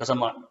 because I'm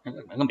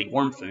going to be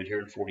worm food here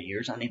in 40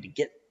 years. I need to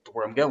get to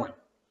where I'm going.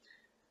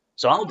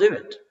 So I'll do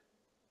it.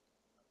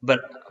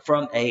 But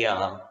from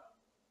a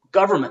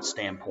government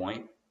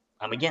standpoint,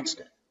 I'm against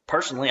it.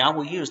 Personally, I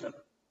will use them.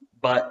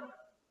 But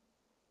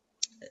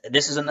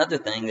this is another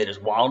thing that is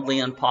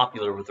wildly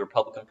unpopular with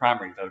Republican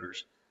primary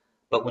voters.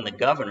 But when the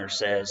governor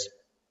says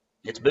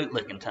it's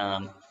bootlicking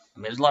time,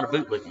 there's a lot of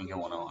bootlicking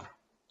going on.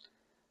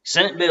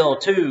 Senate Bill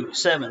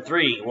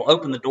 273 will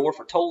open the door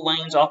for toll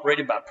lanes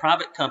operated by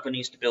private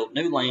companies to build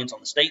new lanes on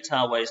the state's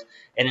highways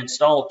and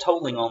install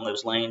tolling on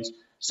those lanes.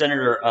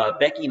 Senator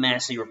Becky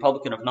Massey,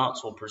 Republican of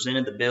Knoxville,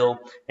 presented the bill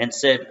and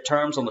said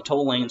terms on the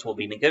toll lanes will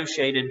be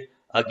negotiated,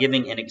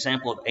 giving an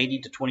example of 80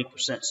 to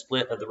 20%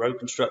 split of the road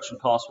construction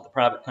costs with the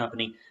private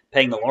company,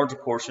 paying the larger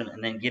portion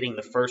and then getting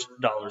the first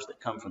dollars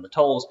that come from the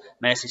tolls.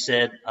 Massey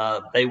said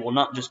they will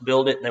not just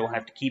build it, they will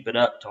have to keep it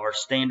up to our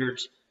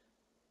standards.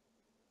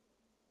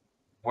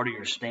 What are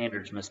your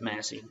standards, Miss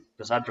Massey?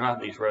 Because I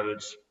drive these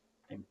roads,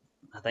 and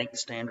I think the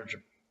standards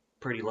are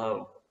pretty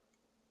low.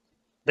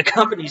 The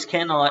companies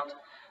cannot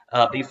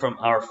be from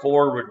our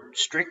 4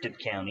 restricted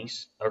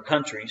counties or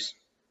countries: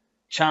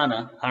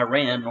 China,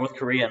 Iran, North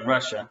Korea, and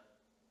Russia.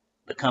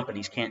 The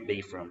companies can't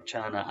be from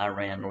China,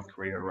 Iran, North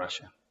Korea, or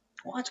Russia.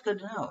 Well, that's good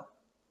to know.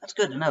 That's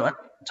good to know.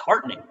 It's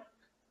heartening.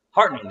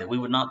 Heartening that we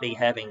would not be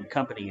having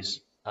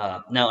companies.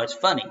 Now, it's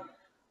funny.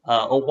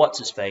 What's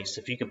his face?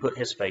 If you can put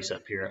his face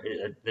up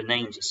here. The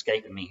name's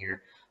escaping me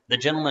here. The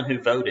gentleman who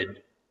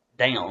voted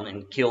down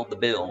and killed the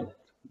bill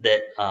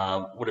that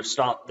would have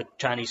stopped the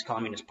Chinese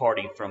Communist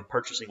Party from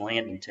purchasing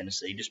land in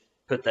Tennessee. Just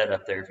put that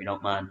up there if you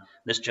don't mind.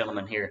 This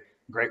gentleman here,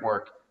 great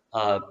work.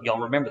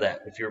 Y'all remember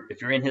that. If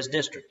you're in his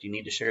district, you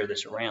need to share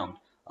this around.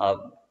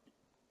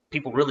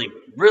 People really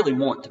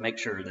want to make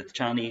sure that the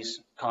Chinese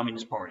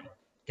Communist Party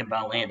can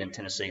buy land in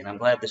Tennessee, and I'm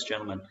glad this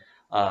gentleman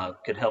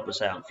could help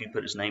us out. If you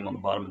put his name on the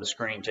bottom of the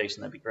screen,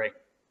 Jason, that'd be great.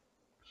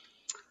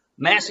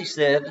 Massey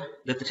said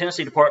that the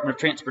Tennessee Department of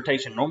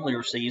Transportation normally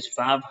receives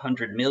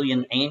 $500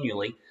 million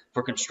annually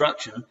for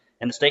construction,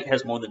 and the state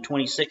has more than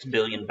 $26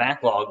 billion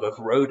backlog of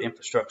road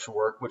infrastructure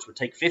work, which would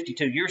take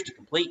 52 years to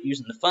complete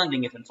using the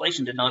funding if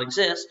inflation did not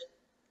exist.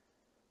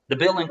 The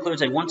bill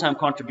includes a one-time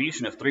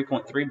contribution of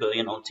 $3.3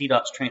 billion on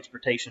TDOT's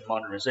Transportation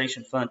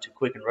Modernization Fund to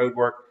quicken road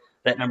work.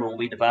 That number will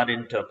be divided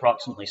into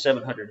approximately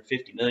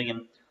 $750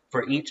 million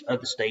for each of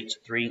the state's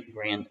 3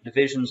 grand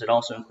divisions. It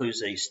also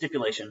includes a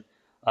stipulation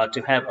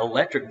to have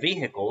electric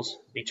vehicles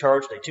be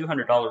charged a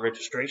 $200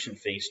 registration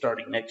fee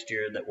starting next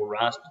year that will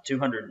rise to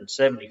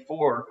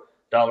 $274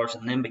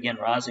 and then begin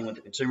rising with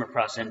the consumer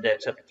price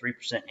index up to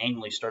 3%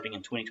 annually starting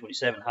in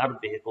 2027.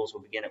 Hybrid vehicles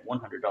will begin at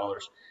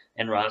 $100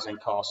 and rise in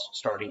costs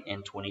starting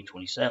in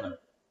 2027.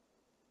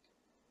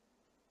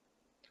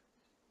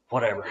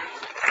 Whatever.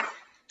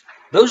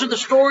 Those are the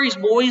stories,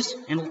 boys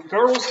and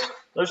girls.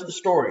 Those are the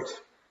stories.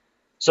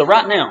 So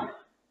right now,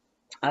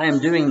 I am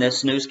doing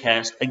this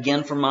newscast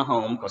again from my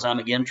home because I'm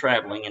again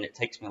traveling, and it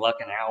takes me like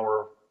an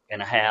hour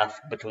and a half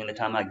between the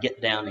time I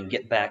get down and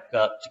get back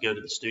up to go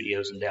to the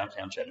studios in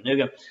downtown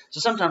Chattanooga.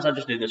 So sometimes I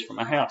just do this from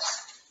my house,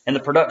 and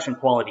the production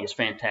quality is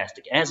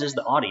fantastic, as is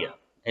the audio,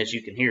 as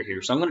you can hear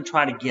here. So I'm going to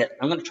try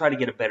to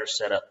get a better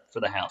setup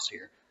for the house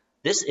here.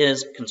 This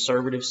is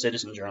conservative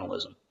citizen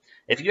journalism.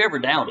 If you ever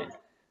doubted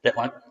that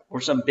like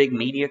we're some big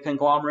media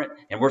conglomerate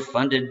and we're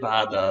funded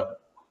by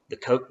the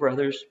Koch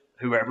brothers,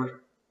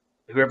 whoever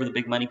the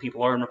big money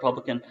people are in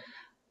Republican.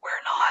 We're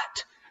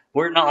not.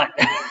 We're not.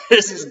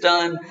 This is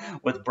done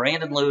with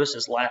Brandon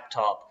Lewis's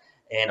laptop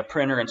and a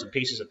printer and some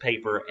pieces of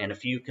paper and a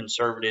few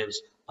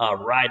conservatives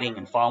writing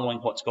and following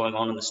what's going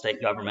on in the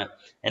state government.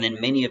 And then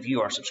many of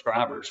you are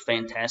subscribers,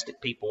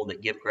 fantastic people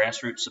that give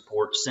grassroots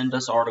support, send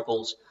us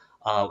articles.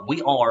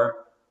 We are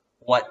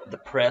what the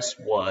press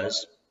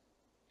was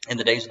in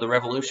the days of the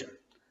Revolution,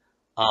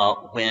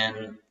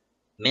 when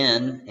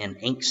men in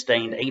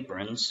ink-stained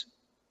aprons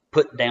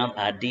put down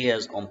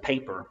ideas on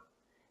paper,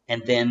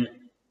 and then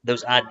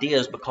those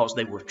ideas, because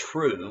they were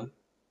true,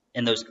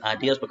 and those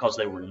ideas because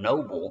they were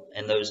noble,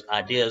 and those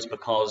ideas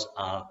because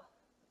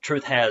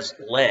truth has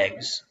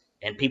legs,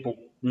 and people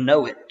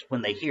know it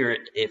when they hear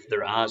it if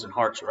their eyes and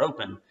hearts are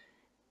open,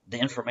 the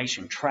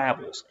information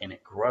travels and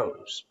it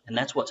grows. And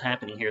that's what's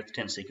happening here at the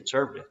Tennessee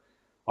Conservative.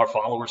 Our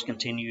followers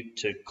continue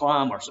to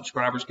climb, our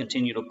subscribers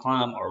continue to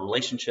climb, our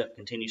relationship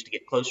continues to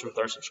get closer with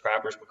our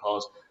subscribers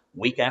because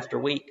week after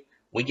week,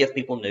 we give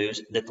people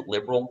news that the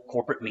liberal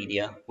corporate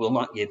media will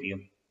not give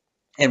you.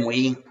 And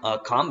we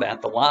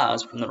combat the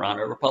lies from the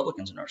rhino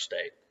Republicans in our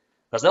state.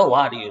 Because they'll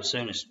lie to you as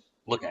soon as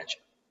look at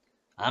you.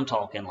 I'm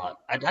talking like,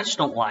 I just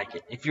don't like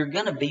it. If you're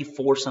going to be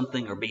for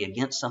something or be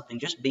against something,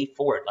 just be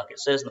for it, like it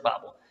says in the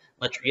Bible.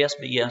 Let your yes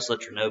be yes,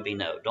 let your no be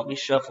no. Don't be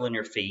shuffling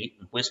your feet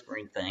and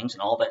whispering things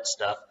and all that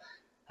stuff.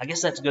 I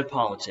guess that's good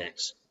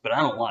politics, but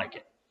I don't like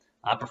it.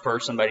 I prefer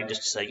somebody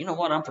just to say, you know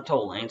what, I'm for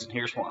toll lanes, and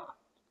here's why.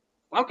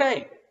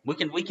 Okay, we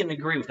can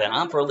agree with that.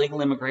 I'm for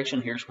illegal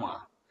immigration, here's why.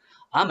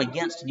 I'm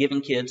against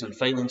giving kids in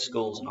failing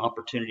schools an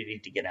opportunity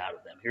to get out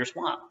of them. Here's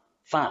why.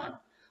 Fine.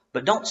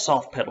 But don't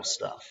soft pedal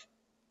stuff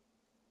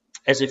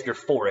as if you're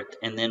for it,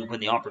 and then when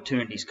the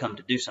opportunities come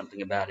to do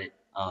something about it,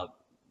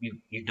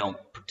 you don't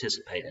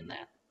participate in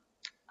that.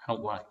 I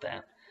don't like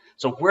that.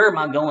 So where am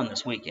I going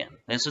this weekend?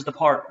 This is the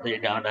part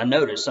that I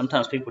notice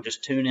sometimes people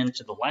just tune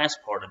into the last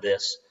part of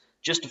this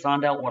just to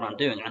find out what I'm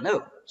doing. I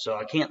know, so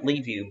I can't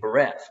leave you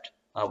bereft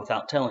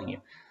without telling you.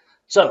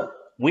 So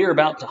we're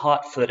about to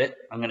hot foot it.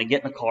 I'm going to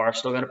get in the car. I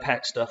still got to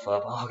pack stuff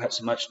up. Oh, I've got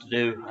so much to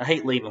do. I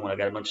hate leaving when I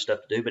got a bunch of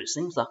stuff to do, but it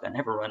seems like I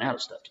never run out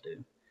of stuff to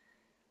do.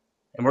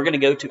 And we're going to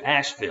go to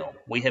Asheville.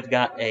 We have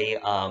got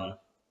a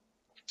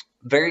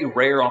very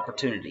rare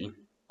opportunity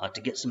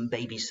to get some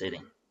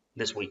babysitting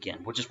this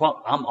weekend, which is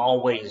what I'm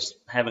always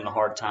having a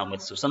hard time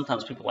with. So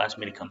sometimes people ask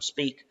me to come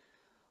speak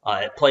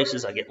at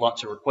places. I get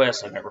lots of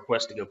requests. I got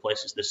requests to go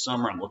places this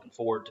summer. I'm looking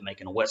forward to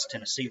making a West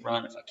Tennessee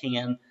run if I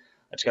can.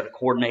 I just got to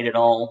coordinate it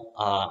all.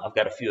 I've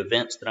got a few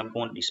events that I'm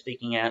going to be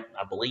speaking at,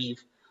 I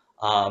believe.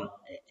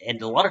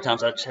 And a lot of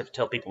times I just have to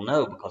tell people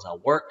no because I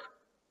work.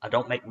 I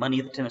don't make money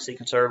at the Tennessee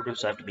Conservative,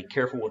 so I have to be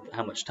careful with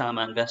how much time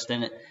I invest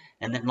in it.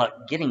 And then,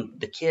 like, getting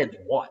the kids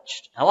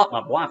watched. I like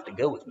my wife to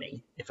go with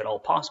me, if at all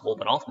possible,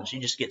 but often she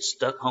just gets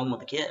stuck home with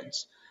the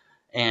kids.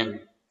 And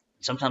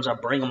sometimes I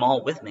bring them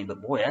all with me,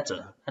 but boy, that's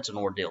an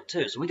ordeal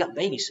too. So we got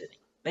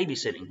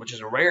babysitting, which is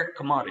a rare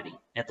commodity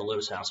at the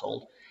Lewis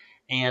household.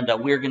 And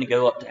we're going to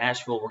go up to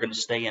Asheville. We're going to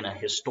stay in a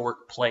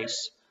historic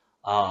place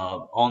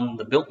on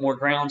the Biltmore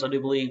grounds, I do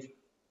believe.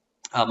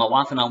 My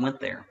wife and I went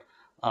there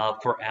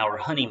for our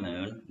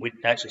honeymoon. We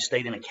actually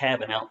stayed in a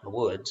cabin out in the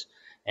woods,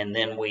 and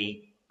then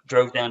we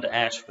drove down to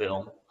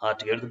Asheville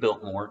to go to the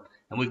Biltmore,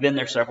 and we've been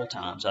there several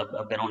times.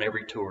 I've been on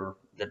every tour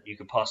that you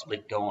could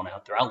possibly go on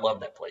out there. I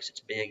love that place. It's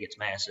big, it's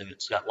massive,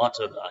 it's got lots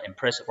of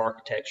impressive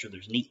architecture.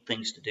 There's neat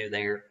things to do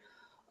there.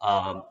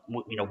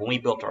 When we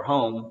built our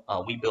home,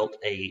 we built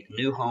a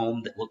new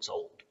home that looks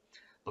old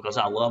because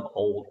I love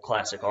old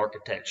classic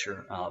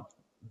architecture.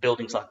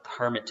 Buildings like the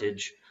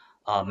Hermitage,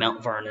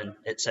 Mount Vernon,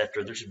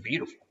 etc. They're just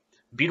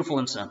beautiful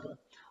and simple.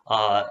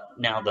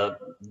 Now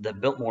the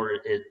Biltmore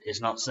is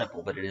not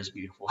simple, but it is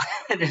beautiful.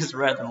 It is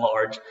rather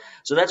large.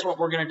 So that's what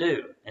we're going to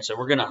do. And so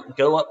we're going to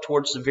go up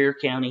towards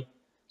Sevierville.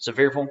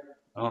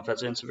 I don't know if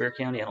that's in Sevier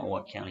County. I don't know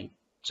what county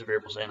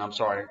Sevierville's in. I'm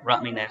sorry.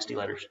 Write me nasty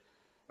letters.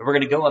 But we're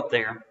going to go up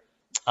there.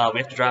 We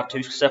have to drive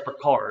two separate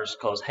cars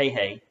because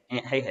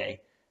Aunt Hey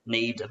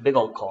needs a big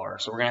old car.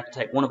 So we're going to have to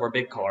take one of our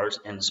big cars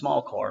and the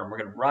small car, and we're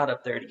going to ride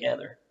up there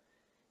together.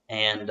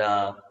 And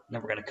then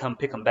we're going to come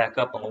pick them back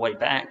up on the way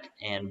back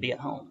and be at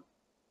home.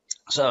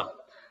 So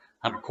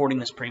I'm recording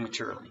this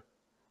prematurely.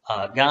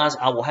 Guys,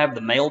 I will have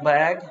the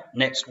mailbag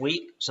next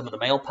week, some of the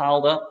mail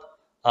piled up,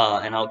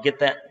 and I'll get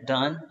that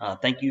done.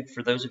 Thank you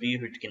for those of you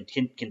who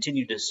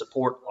continue to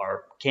support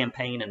our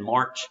campaign in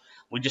March.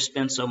 We just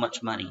spend so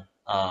much money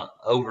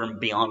over and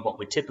beyond what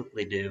we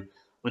typically do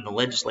when the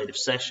legislative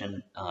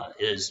session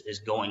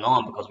is going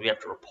on because we have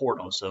to report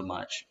on so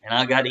much. And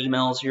I got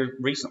emails here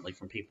recently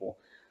from people.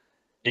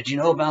 Did you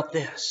know about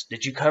this?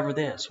 Did you cover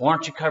this? Why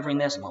aren't you covering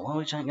this? I'm like, well,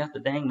 we just ain't got the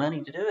dang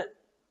money to do it.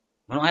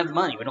 We don't have the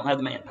money. We don't have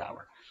the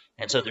manpower.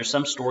 And so there's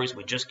some stories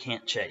we just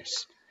can't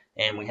chase.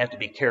 And we have to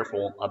be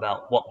careful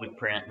about what we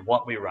print and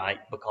what we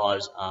write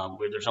because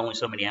there's only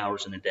so many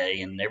hours in a day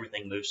and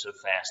everything moves so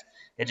fast.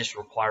 It just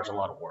requires a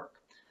lot of work.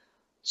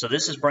 So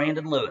this is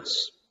Brandon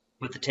Lewis.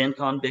 with the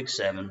TennCon Big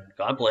 7.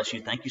 God bless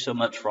you. Thank you so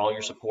much for all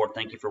your support.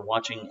 Thank you for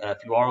watching.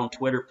 If you are on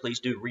Twitter,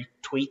 please do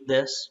retweet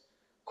this,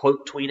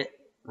 quote tweet it,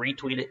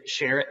 retweet it,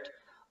 share it,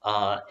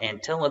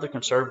 and tell other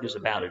conservatives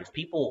about it.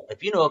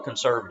 If you know a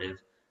conservative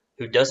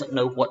who doesn't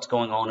know what's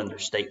going on in their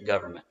state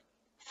government,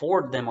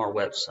 forward them our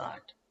website.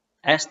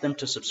 Ask them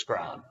to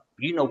subscribe.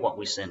 You know what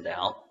we send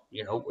out.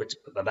 It's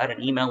about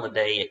an email a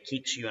day. It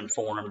keeps you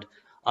informed.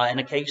 And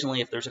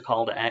occasionally, if there's a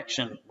call to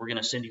action, we're going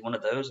to send you one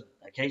of those.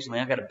 Occasionally,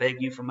 I got to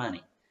beg you for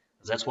money,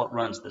 because that's what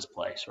runs this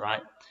place,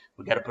 right?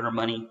 We got to put our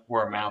money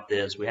where our mouth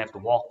is. We have to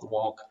walk the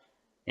walk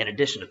in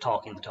addition to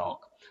talking the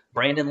talk.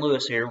 Brandon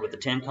Lewis here with the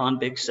TennCon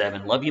Big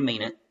 7. Love you,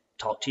 mean it.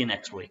 Talk to you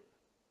next week.